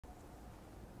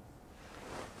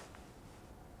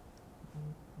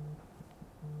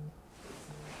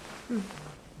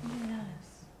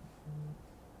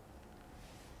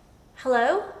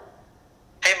Hello?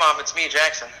 Hey Mom, it's me,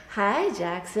 Jackson. Hi,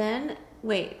 Jackson.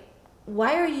 Wait,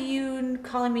 why are you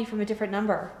calling me from a different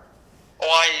number?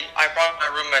 Oh, I brought my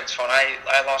roommate's phone.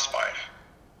 I lost mine.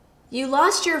 You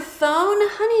lost your phone?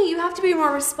 Honey, you have to be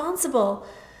more responsible.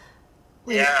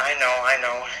 Yeah, Wait, I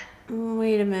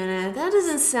wait a minute. That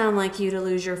doesn't sound like you to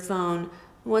lose your phone.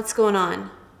 What's going on?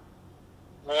 know.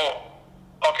 Well,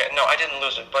 okay, no, I didn't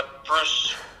lose it, but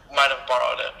Bruce might have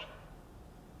borrowed it.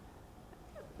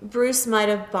 Bruce might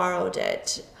have borrowed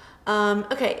it.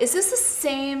 Okay, is this the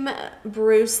same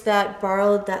Bruce that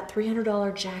borrowed that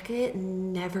 $300 jacket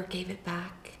and never gave it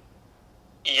back?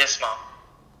 Yes, Mom.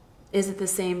 Is it the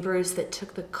same Bruce that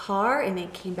took the car and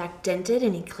it came back dented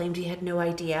and he claimed he had no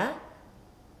idea?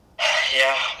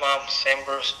 Yeah, Mom, same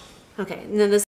Bruce. Okay, and then this